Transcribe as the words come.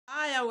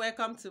and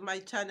welcome to my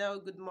channel.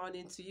 Good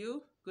morning to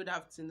you, good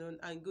afternoon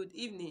and good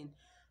evening.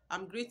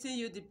 I'm greeting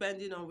you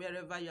depending on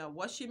wherever you are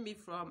watching me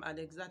from and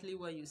exactly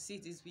where you see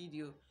this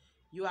video.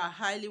 You are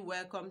highly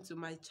welcome to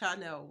my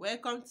channel.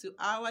 Welcome to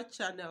our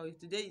channel. If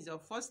today is your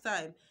first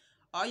time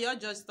or you're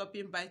just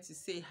stopping by to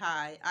say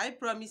hi, I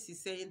promise you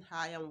saying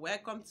hi and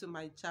welcome to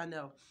my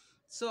channel.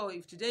 So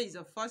if today is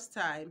your first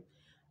time,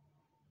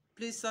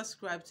 please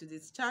subscribe to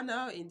this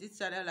channel. In this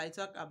channel I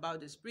talk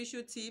about the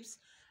spiritual tips,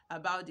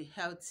 about the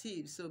health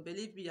tips. So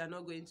believe me, you're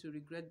not going to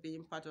regret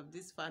being part of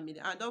this family.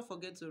 And don't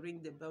forget to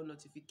ring the bell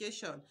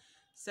notification,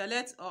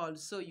 select all,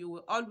 so you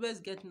will always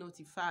get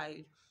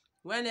notified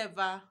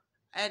whenever,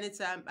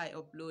 anytime I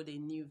upload a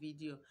new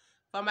video.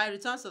 For my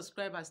return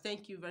subscribers,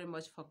 thank you very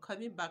much for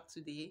coming back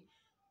today.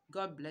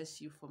 God bless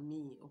you for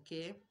me.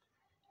 Okay,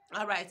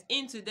 all right,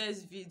 in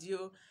today's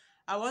video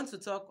I want to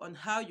talk on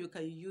how you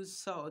can use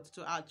salt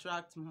to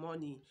attract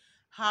money,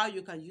 how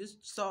you can use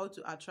salt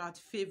to attract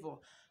favor,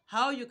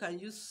 how you can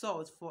use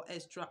salt for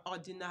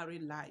extraordinary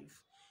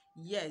life.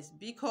 Yes,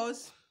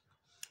 because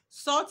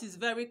salt is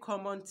very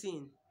common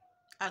thing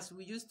as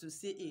we used to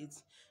say it,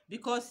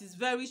 because it's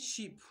very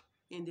cheap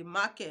in the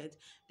market,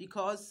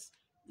 because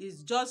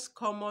it's just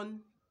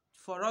common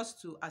for us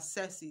to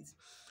access it.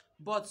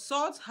 But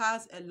salt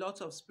has a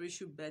lot of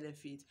spiritual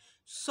benefit.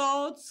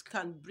 Salt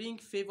can bring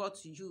favor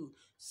to you.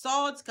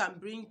 Salt can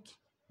bring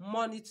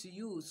money to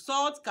you.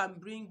 Salt can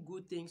bring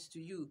good things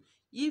to you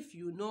if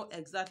you know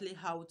exactly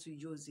how to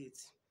use it.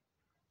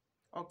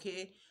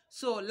 Okay?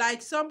 So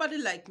like somebody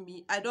like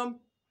me, I don't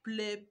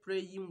play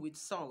praying with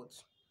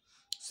salt.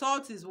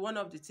 Salt is one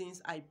of the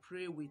things I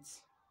pray with.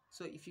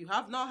 So if you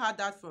have not heard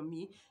that from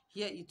me,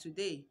 hear it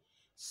today.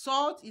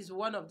 Salt is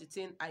one of the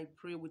things I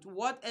pray with.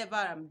 Whatever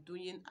I'm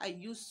doing, I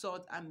use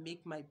salt and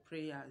make my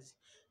prayers.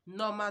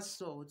 Normal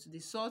salt, the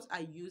salt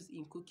I use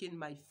in cooking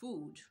my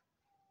food.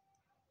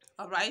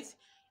 All right?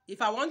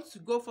 If I want to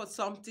go for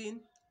something,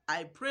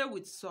 I pray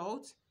with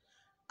salt.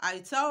 I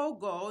tell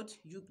God,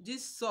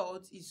 this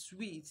salt is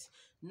sweet.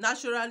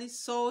 Naturally,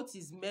 salt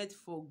is made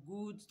for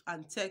good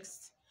and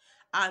taste.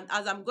 And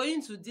as I'm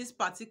going to this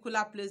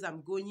particular place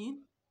I'm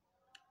going,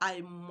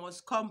 I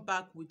must come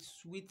back with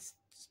sweet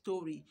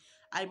story.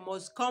 I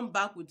must come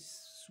back with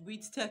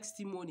sweet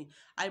testimony.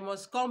 I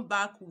must come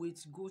back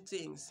with good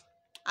things.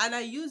 And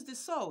I use the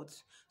salt.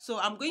 So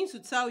I'm going to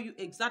tell you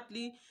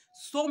exactly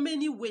so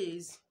many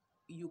ways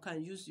you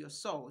can use your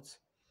salt.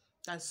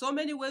 There's so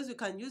many ways you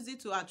can use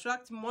it to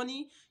attract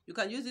money. You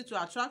can use it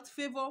to attract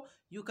favor.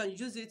 You can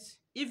use it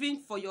even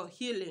for your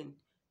healing.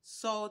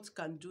 Salt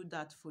can do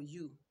that for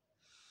you.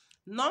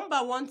 Number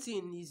one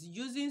thing is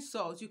using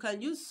salt. You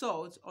can use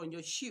salt on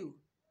your shoe.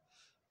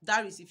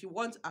 That is if you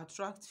want to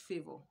attract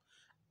favor.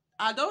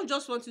 I don't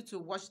just want you to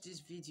watch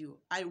this video.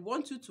 I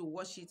want you to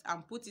watch it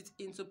and put it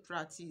into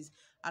practice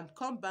and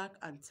come back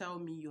and tell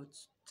me your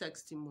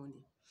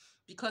testimony.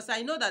 Because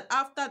I know that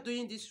after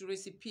doing this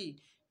recipe,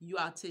 you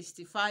are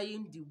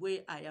testifying the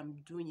way I am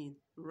doing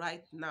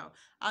right now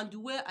and the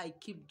way I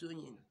keep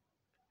doing.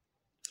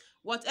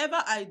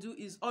 Whatever I do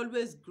is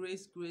always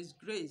grace, grace,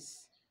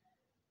 grace.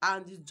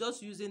 And it's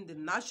just using the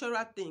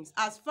natural things.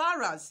 As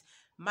far as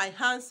my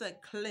hands are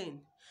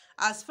clean,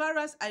 as far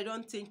as I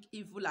don't think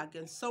evil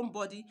against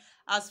somebody,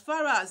 as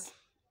far as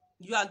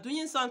you are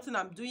doing something,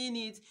 I'm doing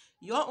it,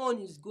 your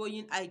own is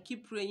going, I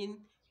keep praying,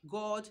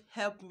 God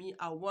help me.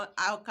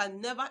 I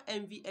can never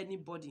envy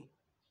anybody.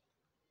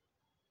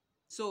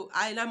 So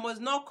I must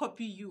not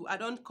copy you. I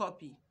don't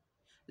copy.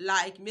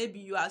 Like maybe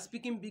you are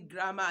speaking big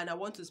grammar and I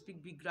want to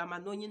speak big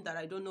grammar, knowing that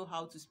I don't know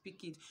how to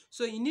speak it.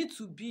 So you need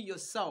to be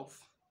yourself.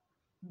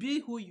 Be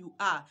who you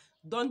are.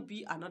 Don't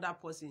be another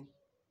person.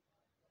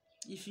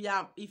 If you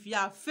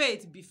are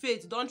faith, be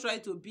faith. Don't try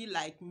to be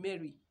like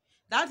Mary.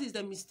 That is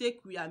the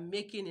mistake we are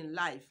making in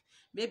life.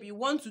 Maybe you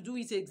want to do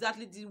it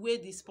exactly the way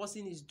this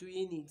person is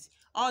doing it.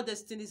 All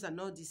destinies are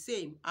not the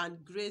same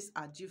and grace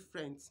are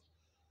different.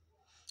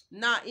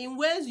 Now, in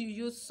ways you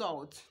use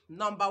salt,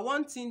 number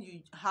one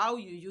thing how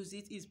you use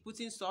it is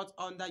putting salt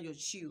under your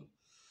shoe.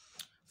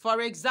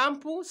 For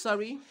example,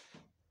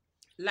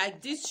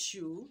 like this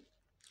shoe.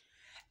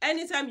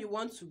 Anytime you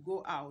want to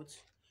go out,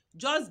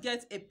 just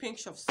get a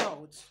pinch of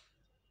salt.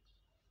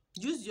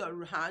 Use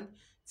your hand,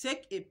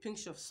 take a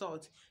pinch of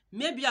salt.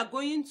 Maybe you are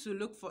going to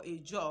look for a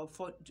job,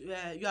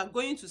 you are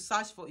going to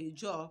search for a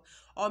job,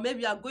 or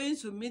maybe you are going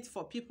to meet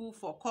for people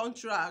for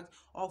contract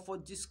or for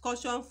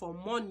discussion for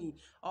money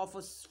or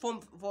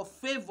for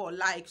favor,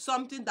 like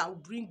something that will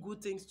bring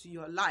good things to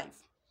your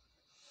life.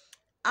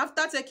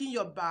 After taking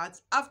your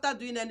bath, after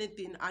doing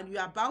anything, and you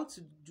are about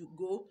to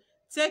go,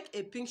 take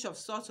a pinch of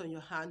salt on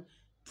your hand.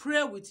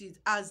 Pray with it.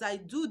 As I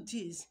do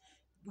this,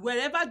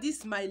 wherever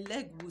this my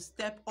leg will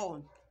step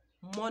on,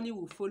 money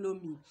will follow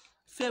me,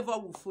 favor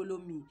will follow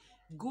me,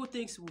 good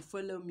things will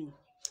follow me.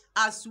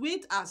 As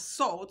sweet as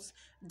salt,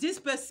 this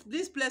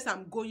place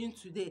I'm going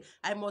today,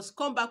 I must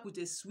come back with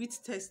a sweet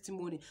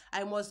testimony.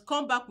 I must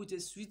come back with a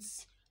sweet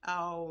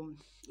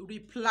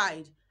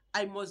reply.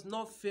 I must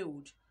not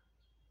fail.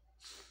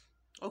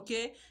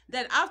 Okay,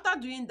 then after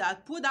doing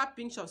that, put that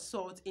pinch of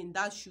salt in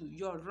that shoe,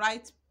 your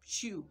right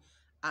shoe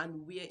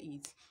and wear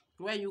it.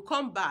 When you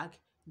come back,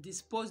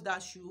 dispose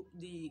that shoe,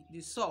 the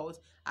salt,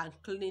 and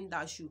clean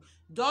that shoe.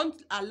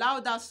 Don't allow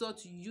that salt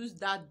to use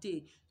that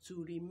day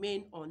to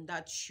remain on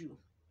that shoe.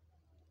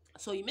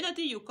 So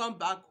immediately you come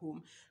back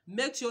home,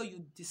 make sure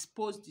you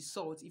dispose the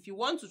salt. If you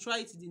want to try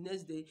it the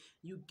next day,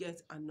 you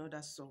get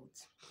another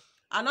salt.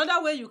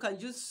 Another way you can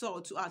use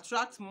salt to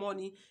attract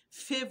money,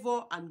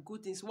 favor, and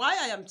good things. Why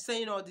I am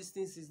saying all these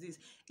things is this: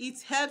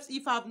 it helps.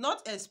 If I have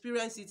not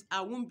experienced it,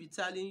 I won't be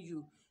telling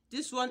you.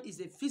 This one is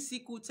a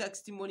physical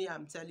testimony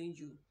I'm telling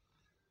you.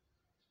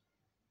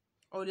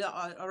 All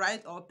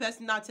right, or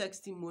personal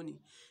testimony.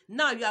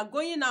 Now you are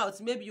going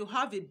out, maybe you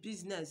have a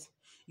business,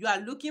 you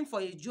are looking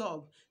for a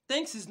job,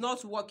 things is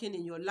not working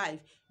in your life,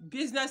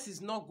 business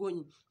is not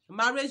going,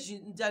 marriage,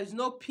 there is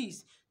no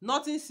peace,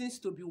 nothing seems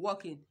to be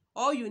working.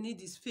 All you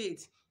need is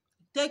faith.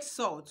 Take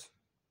salt,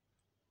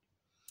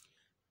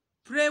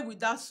 pray with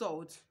that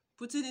salt,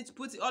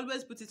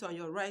 always put it on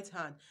your right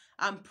hand,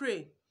 and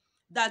pray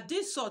that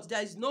this salt,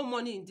 there is no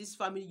money in this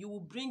family, you will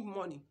bring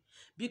money.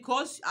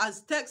 Because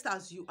as text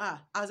as you are,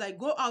 as I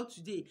go out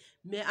today,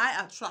 may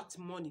I attract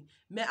money,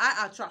 may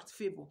I attract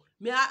favor,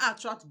 may I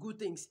attract good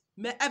things,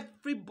 may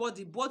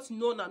everybody, both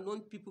known and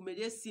known people, may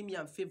they see me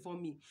and favor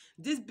me.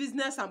 This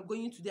business I'm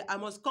going today, I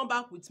must come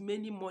back with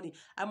many money,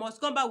 I must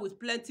come back with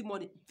plenty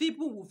money.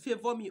 People will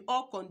favor me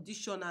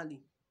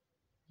unconditionally,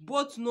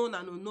 both known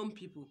and unknown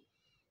people.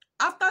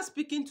 After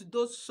speaking to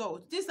those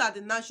souls, these are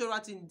the natural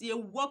things, they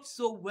work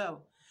so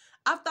well.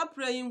 After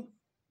praying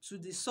to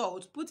the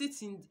salt, put it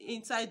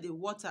inside the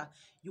water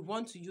you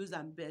want to use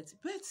and bet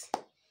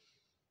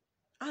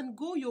and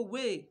go your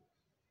way.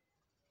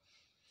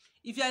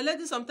 If you are a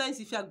lady, sometimes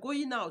if you are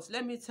going out,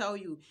 let me tell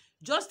you,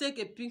 just take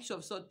a pinch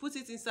of salt, put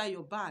it inside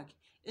your bag,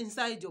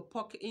 inside your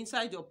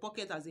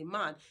pocket as a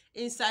man,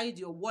 inside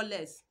your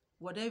wallet,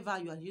 whatever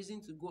you are using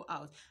to go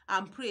out,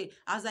 and pray.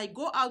 As I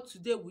go out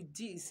today with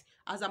this,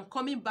 as I'm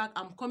coming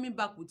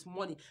back with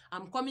money,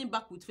 I'm coming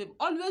back with favor.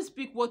 Always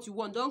speak what you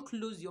want. Don't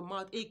close your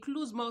mouth. A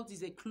closed mouth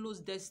is a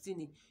closed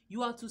destiny.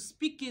 You are to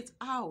speak it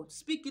out,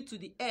 speak it to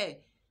the air,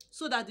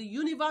 so that the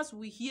universe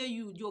will hear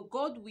you, your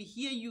God will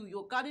hear you,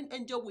 your guardian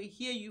angel will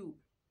hear you.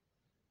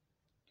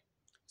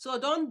 So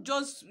don't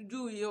just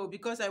do it,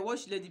 because I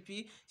watched Lady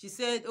P, she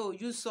said, oh,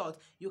 use salt,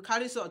 you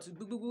carry salt,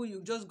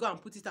 you just go and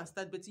put it and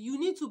start betting. You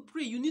need to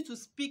pray, you need to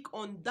speak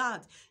on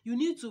that, you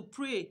need to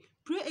pray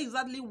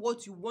exactly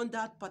what you want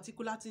that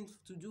particular thing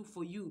to do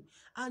for you,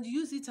 and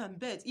use it and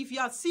bet. If you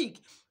are sick,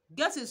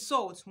 get a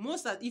salt.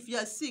 If you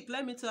are sick,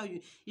 let me tell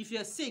you, if you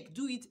are sick,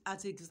 do it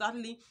at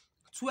exactly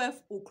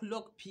 12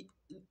 o'clock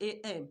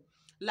a.m.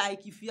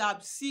 Like if you are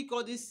sick,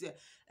 all this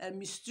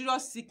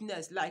mysterious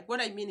sickness, like what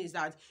I mean is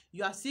that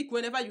you are sick,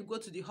 whenever you go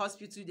to the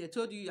hospital, they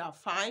told you are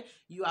fine,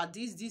 you are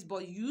this,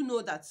 but you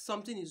know that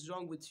something is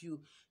wrong with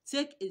you.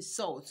 Take a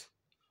salt,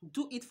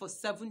 do it for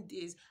 7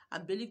 days,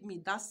 and believe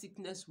me, that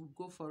sickness will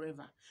go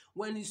forever.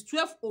 When it's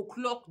 12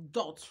 o'clock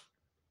dot,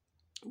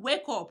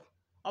 wake up,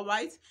 all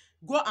right?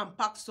 Go and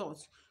pack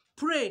salt.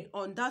 Pray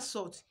on that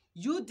salt.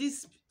 You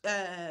this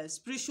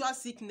spiritual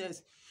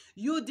sickness,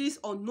 you this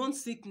unknown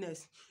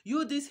sickness,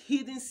 you this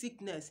hidden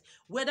sickness,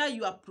 whether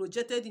you are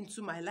projected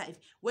into my life,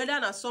 whether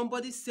na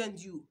somebody send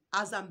you,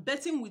 as I'm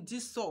betting with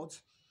this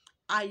salt,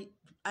 I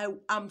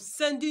am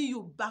sending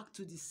you back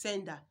to the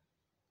sender.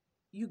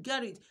 You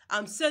get it?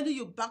 I'm sending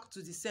you back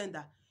to the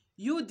sender.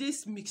 You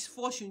this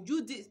misfortune,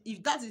 you this,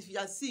 if you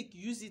are sick,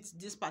 use it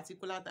this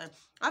particular time.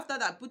 After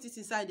that, put it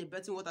inside the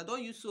betting water.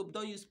 Don't use soap,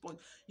 don't use sponge,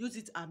 use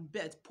it and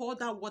bet. Pour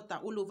that water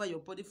all over your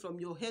body from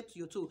your head to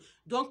your toe.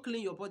 Don't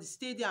clean your body,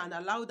 stay there and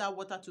allow that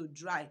water to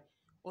dry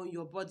on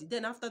your body.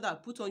 Then after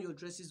that, put on your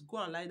dresses, go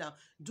and lie down.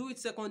 Do it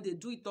second day,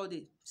 do it third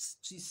day,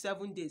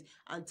 7 days,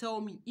 and tell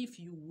me if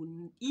you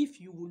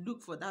will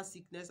look for that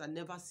sickness and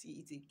never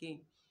see it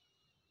again.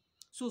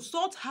 So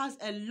salt has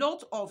a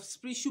lot of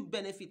spiritual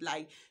benefit,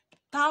 like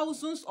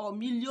thousands or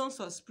millions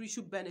of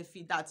spiritual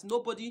benefit that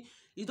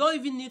you don't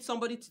even need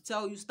somebody to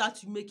tell you. Start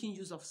making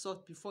use of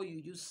salt before you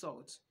use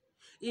salt.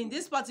 In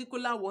this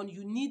particular one,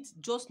 you need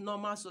just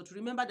normal salt.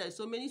 Remember, there's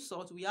so many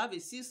salts. We have a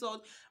sea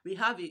salt, we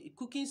have a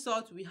cooking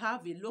salt, we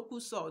have a local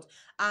salt,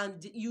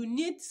 and you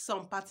need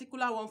some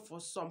particular one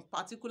for some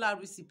particular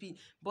recipe.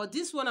 But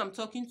this one I'm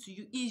talking to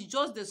you is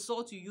just the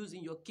salt you use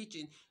in your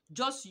kitchen.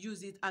 Just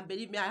use it, and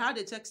believe me, I had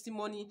a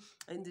testimony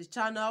in the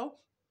channel.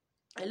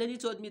 A lady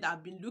told me that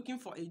I've been looking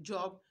for a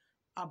job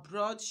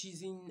abroad.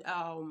 She's in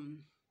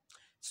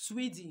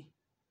Sweden.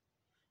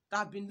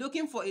 I've been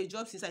looking for a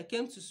job since I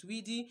came to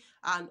Sweden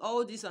and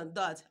all this and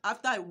that.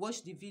 After I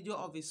watched the video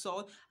of a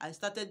salt, I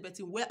started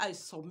betting. Where I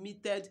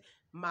submitted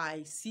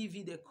my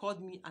CV, they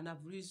called me and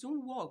I've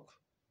resumed work.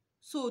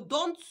 So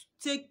don't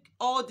take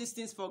all these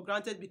things for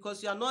granted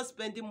because you are not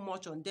spending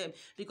much on them.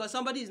 Because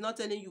somebody is not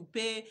telling you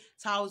pay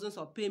thousands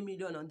or pay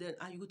millions on them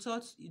and you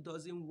thought it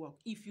doesn't work.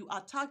 If you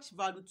attach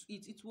value to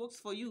it, it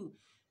works for you.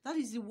 That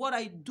is what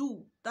I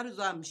do. That is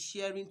what I'm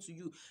sharing to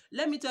you.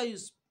 Let me tell you,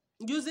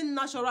 using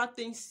natural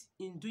things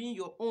in doing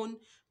your own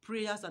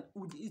prayers, and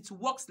it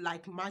works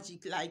like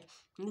magic. Like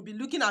you'll be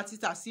looking at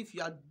it as if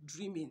you are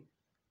dreaming.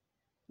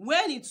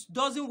 When it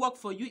doesn't work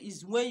for you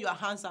is when your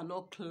hands are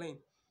not clean.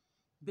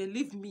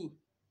 Believe me.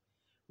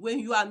 When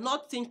you are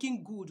not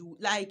thinking good,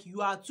 like you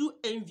are too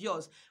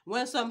envious.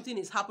 When something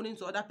is happening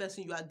to other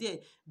person, you are there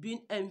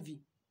being envy.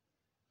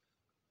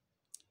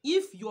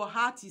 If your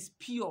heart is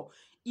pure,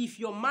 if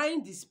your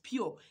mind is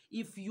pure,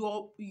 if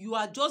you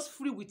are just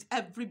free with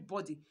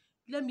everybody,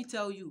 let me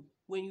tell you,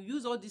 when you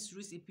use all this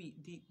recipe,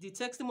 the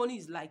testimony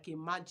is like a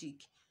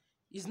magic.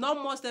 It's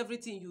not most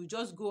everything you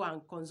just go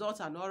and consult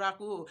an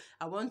oracle. Oh,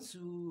 I want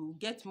to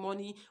get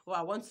money, or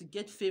I want to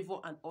get favor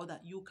and all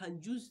that. You can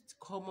use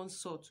common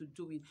salt to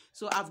do it.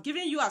 So I've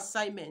given you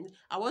assignment.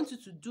 I want you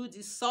to do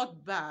this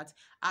salt bath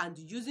and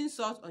using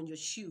salt on your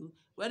shoe.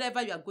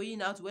 Wherever you are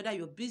going out, whether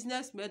your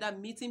business, whether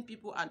meeting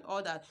people and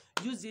all that,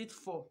 use it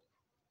for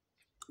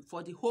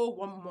the whole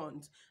 1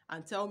 month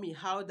and tell me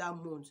how that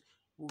month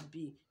will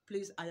be.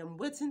 Please, I am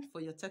waiting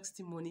for your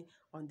testimony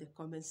on the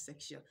comment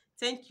section.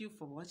 Thank you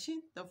for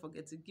watching. Don't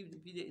forget to give the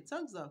video a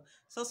thumbs up,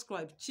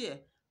 subscribe, share,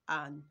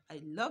 and I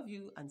love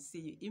you and see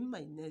you in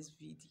my next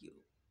video.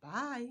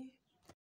 Bye.